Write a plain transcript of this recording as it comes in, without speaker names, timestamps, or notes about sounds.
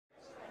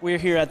We're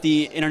here at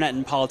the Internet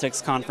and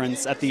Politics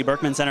Conference at the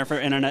Berkman Center for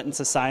Internet and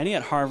Society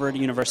at Harvard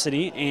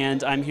University,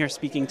 and I'm here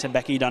speaking to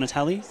Becky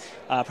Donatelli,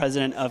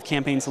 President of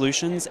Campaign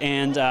Solutions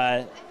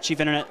and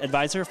Chief Internet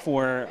Advisor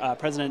for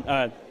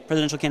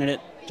presidential candidate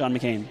John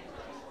McCain.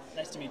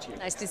 Nice to meet you.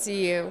 Nice to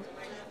see you.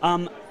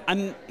 I'm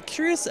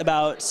curious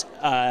about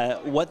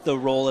what the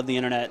role of the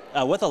Internet,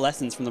 what the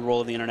lessons from the role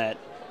of the Internet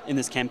in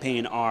this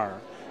campaign are.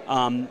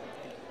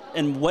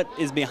 And what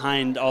is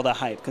behind all the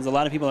hype? Because a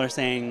lot of people are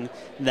saying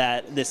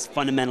that this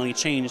fundamentally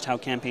changed how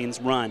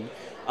campaigns run.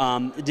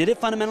 Did it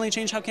fundamentally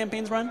change how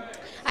campaigns run?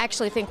 I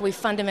actually think we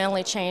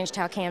fundamentally changed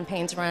how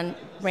campaigns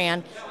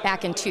ran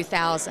back in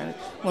 2000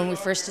 when we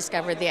first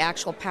discovered the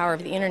actual power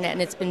of the Internet,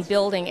 and it's been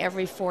building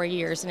every 4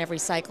 years and every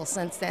cycle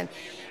since then.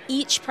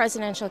 Each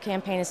presidential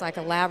campaign is like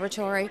a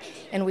laboratory,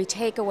 and we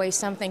take away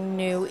something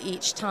new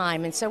each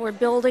time. And so we're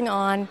building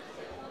on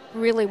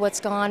really what's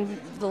gone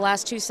the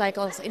last two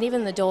cycles, and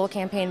even the Dole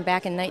campaign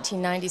back in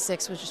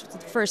 1996, which was the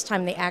first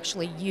time they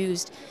actually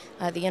used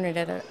the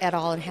Internet at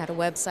all and had a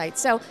website.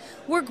 So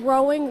we're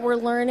growing, we're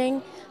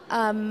learning.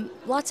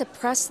 Lots of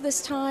press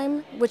this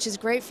time, which is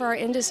great for our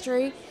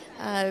industry.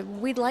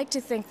 We'd like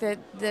to think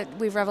that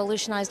we've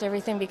revolutionized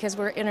everything because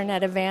we're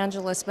Internet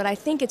evangelists, but I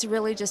think it's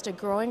really just a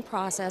growing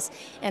process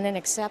and an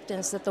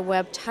acceptance that the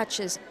web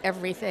touches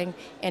everything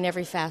and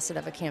every facet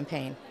of a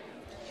campaign.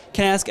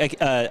 Can I ask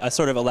a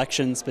sort of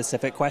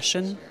election-specific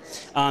question?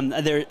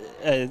 There's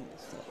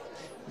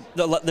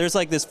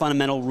like this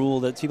fundamental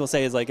rule that people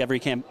say is like every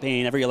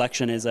campaign, every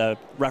election is a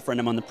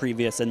referendum on the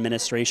previous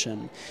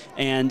administration.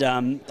 And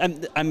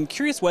I'm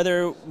curious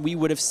whether we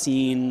would have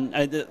seen,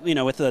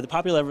 with the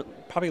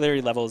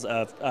popularity levels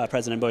of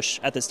President Bush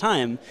at this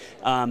time,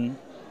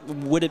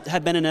 would it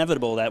have been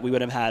inevitable that we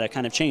would have had a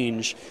kind of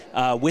change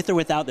with or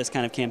without this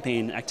kind of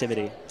campaign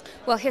activity?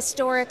 Well,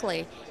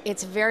 historically,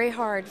 it's very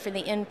hard for the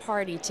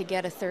in-party to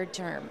get a third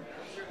term.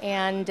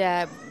 And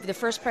the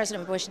first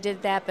President Bush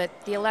did that, but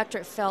the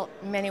electorate felt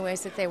in many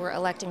ways that they were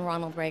electing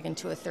Ronald Reagan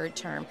to a third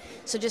term.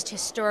 So just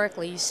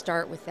historically, you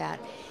start with that.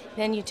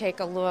 Then you take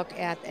a look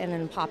at an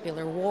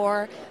unpopular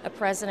war, a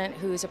president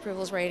whose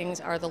approval ratings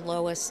are the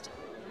lowest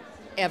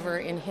ever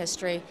in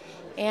history.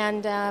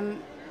 And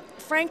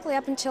frankly,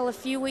 up until a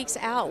few weeks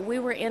out, we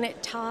were in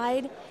it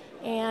tied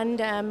and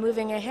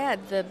moving ahead.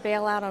 The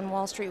bailout on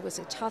Wall Street was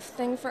a tough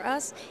thing for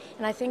us,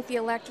 and I think the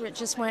electorate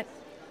just went,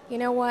 you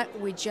know what,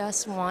 we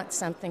just want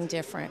something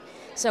different.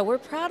 So we're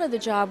proud of the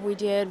job we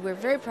did. We're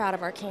very proud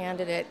of our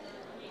candidate.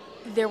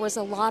 There was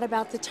a lot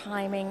about the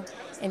timing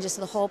and just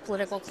the whole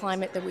political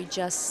climate that we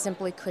just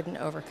simply couldn't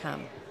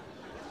overcome.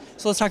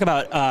 So let's talk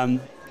about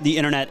the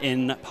Internet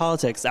in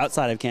politics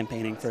outside of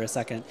campaigning for a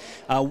second.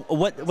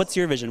 What's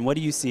your vision? What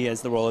do you see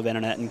as the role of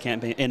Internet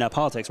in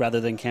politics rather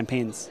than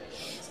campaigns?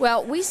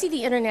 Well, we see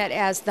the Internet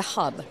as the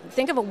hub.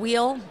 Think of a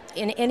wheel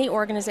in any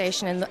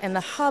organization, and the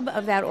hub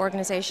of that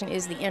organization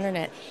is the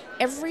Internet.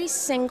 Every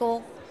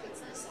single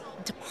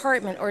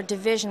department or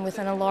division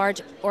within a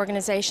large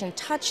organization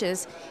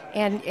touches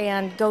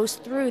and goes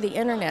through the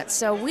Internet.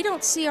 So we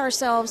don't see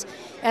ourselves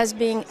as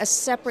being a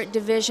separate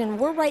division.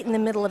 We're right in the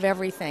middle of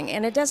everything.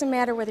 And it doesn't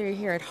matter whether you're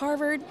here at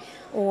Harvard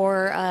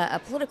or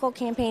a political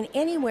campaign,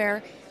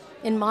 anywhere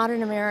in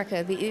modern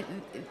America, the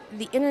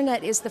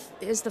Internet is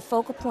the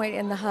focal point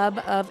and the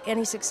hub of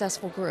any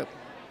successful group,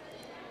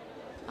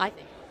 I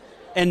think.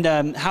 And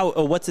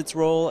what's its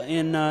role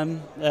in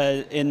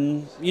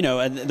the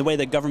way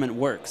that government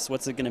works?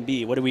 What's it going to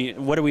be? What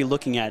are we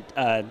looking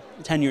at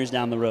 10 years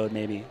down the road,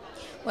 maybe?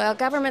 Well,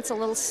 government's a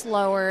little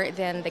slower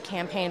than the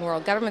campaign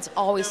world. Government's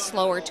always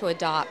slower to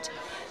adopt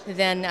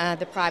than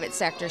the private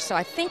sector. So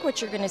I think what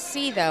you're going to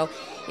see, though,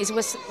 is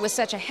with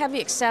such a heavy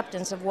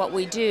acceptance of what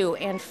we do,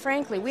 and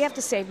frankly, we have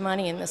to save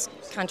money in this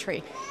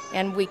country,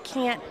 and we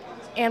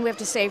have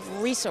to save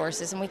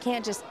resources, and we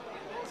can't just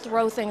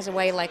throw things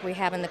away like we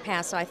have in the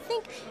past. So I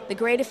think the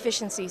great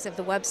efficiencies of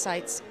the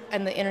websites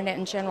and the Internet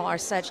in general are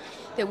such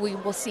that we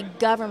will see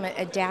government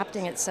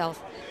adapting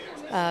itself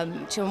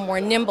to a more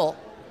nimble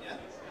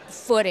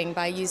footing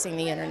by using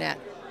the Internet.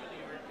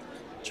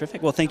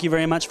 Terrific. Well, thank you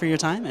very much for your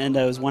time, and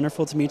it was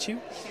wonderful to meet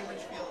you.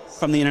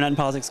 From the Internet and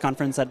Politics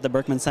Conference at the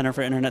Berkman Center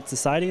for Internet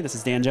Society, this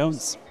is Dan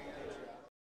Jones.